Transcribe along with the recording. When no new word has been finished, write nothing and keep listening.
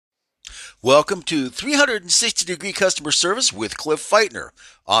Welcome to 360 Degree Customer Service with Cliff Feitner.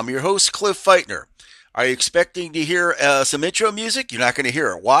 I'm your host, Cliff Feitner. Are you expecting to hear some intro music? You're not going to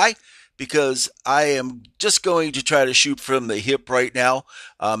hear it. Why? Because I am just going to try to shoot from the hip right now.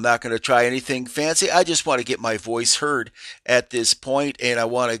 I'm not going to try anything fancy. I just want to get my voice heard at this point, and I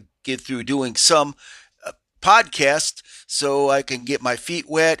want to get through doing some podcast so I can get my feet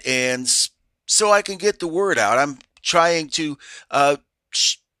wet and so I can get the word out. I'm trying to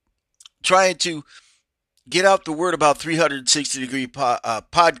get out the word about 360 degree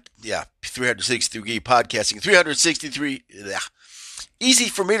 360 degree podcasting. 363, easy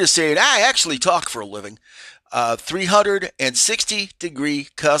for me to say, and I actually talk for a living. 360 degree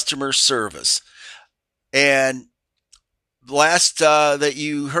customer service. And last that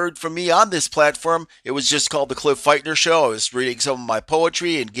you heard from me on this platform, it was just called the Cliff Feitner Show. I was reading some of my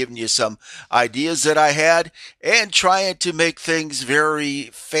poetry and giving you some ideas that I had and trying to make things very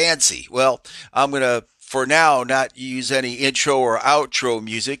fancy. Well, I'm going to, for now, not use any intro or outro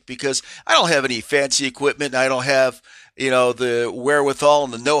music because I don't have any fancy equipment. I don't have, the wherewithal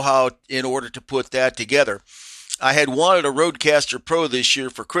and the know-how in order to put that together. I had wanted a Rodecaster Pro this year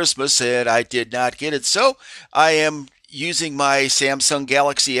for Christmas and I did not get it. So I am using my Samsung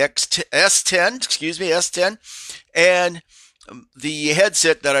Galaxy S10, and the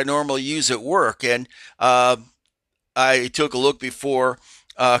headset that I normally use at work. And I took a look before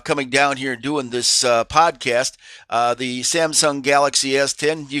coming down here and doing this podcast. The Samsung Galaxy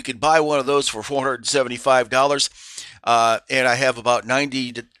S10, you could buy one of those for $475, and I have about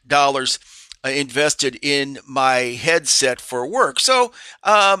 $90 invested in my headset for work. So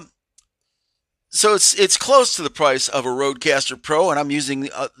it's close to the price of a Rodecaster Pro, and I'm using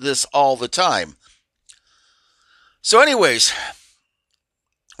this all the time. So anyways,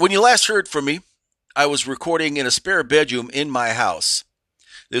 when you last heard from me, I was recording in a spare bedroom in my house.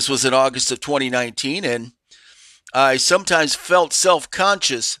 This was in August of 2019, and I sometimes felt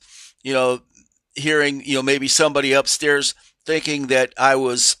self-conscious, hearing, maybe somebody upstairs thinking that I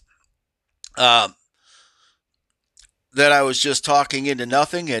was just talking into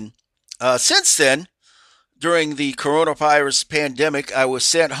nothing. And since then, during the coronavirus pandemic, I was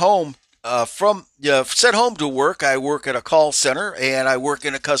sent home to work. I work at a call center, and I work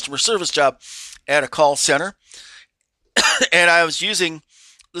in a customer service job at a call center. And I was using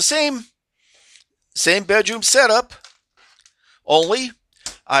the same bedroom setup, only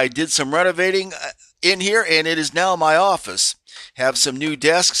I did some renovating in here, and it is now my office. Have some new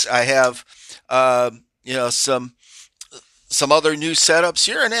desks. I have some other new setups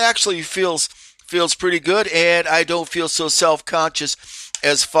here, and it actually feels pretty good, and I don't feel so self-conscious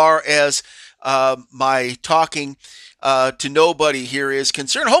as far as my talking to nobody here is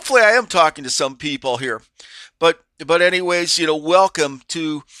concerned. Hopefully I am talking to some people here. But anyways, welcome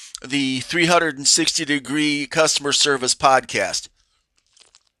to the 360 Degree Customer Service Podcast.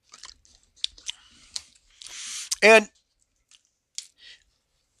 And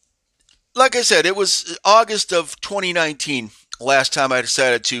like I said, it was August of 2019 last time I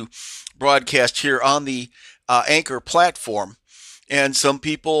decided to broadcast here on the Anchor platform. And some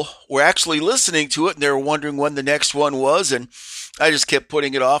people were actually listening to it, and they were wondering when the next one was. And I just kept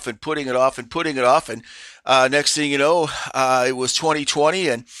putting it off and putting it off and putting it off. And next thing you know, it was 2020,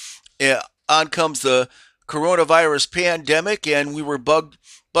 and on comes the coronavirus pandemic, and we were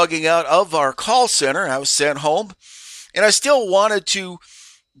bugging out of our call center. I was sent home, and I still wanted to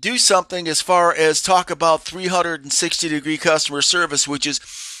do something as far as talk about 360 degree customer service, which is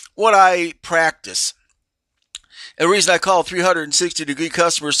what I practice. And the reason I call it 360 degree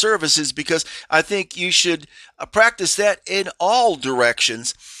customer service is because I think you should practice that in all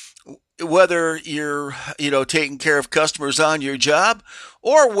directions, whether you're, taking care of customers on your job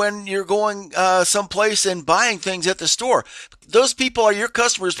or when you're going someplace and buying things at the store. Those people are your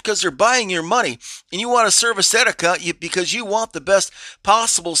customers because they're buying your money, and you want to service that account because you want the best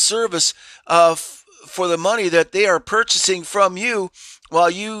possible service for the money that they are purchasing from you, while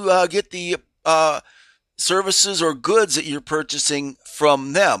you get the services or goods that you're purchasing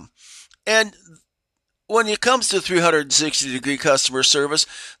from them. And when it comes to 360 degree customer service,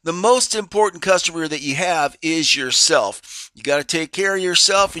 the most important customer that you have is yourself. You got to take care of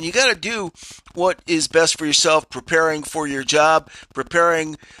yourself, and you got to do what is best for yourself, preparing for your job,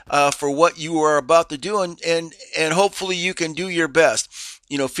 preparing for what you are about to do, and hopefully you can do your best.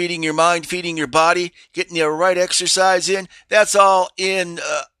 Feeding your mind, feeding your body, getting the right exercise in. That's all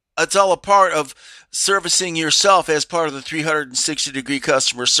it's all a part of servicing yourself as part of the 360 degree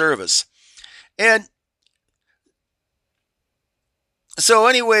customer service. And so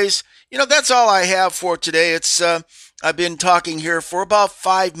anyways, that's all I have for today. It's I've been talking here for about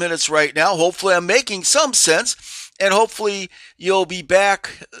 5 minutes right now. Hopefully, I'm making some sense, and hopefully, you'll be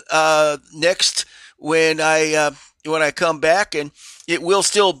back next when I come back, and it will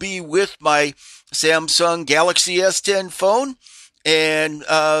still be with my Samsung Galaxy S10 phone, and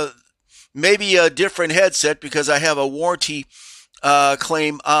maybe a different headset because I have a warranty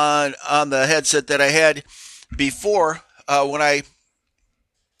claim on the headset that I had before. When I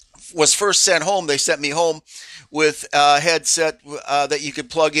was first sent home, they sent me home with a headset that you could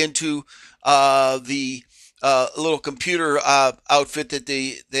plug into the little computer outfit that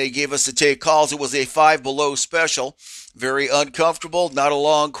they gave us to take calls. It was a Five Below special, very uncomfortable, not a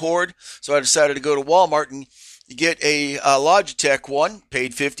long cord. So I decided to go to Walmart and get a Logitech one.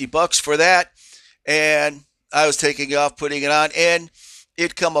 Paid $50 for that, and I was taking it off, putting it on, and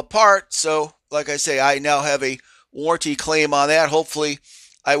it come apart. So, like I say, I now have a warranty claim on that. Hopefully,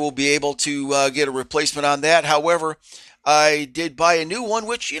 I will be able to get a replacement on that. However, I did buy a new one,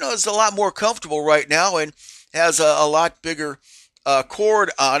 which is a lot more comfortable right now and has a lot bigger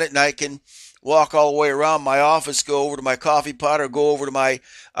cord on it, and I can walk all the way around my office, go over to my coffee pot, or go over to my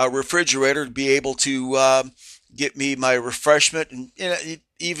refrigerator to be able to get me my refreshment, and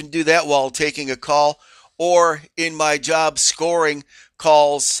even do that while taking a call or in my job scoring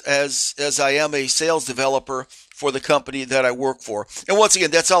calls as I am a sales developer for the company that I work for. And once again,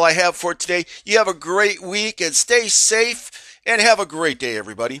 that's all I have for today. You have a great week and stay safe and have a great day,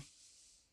 everybody.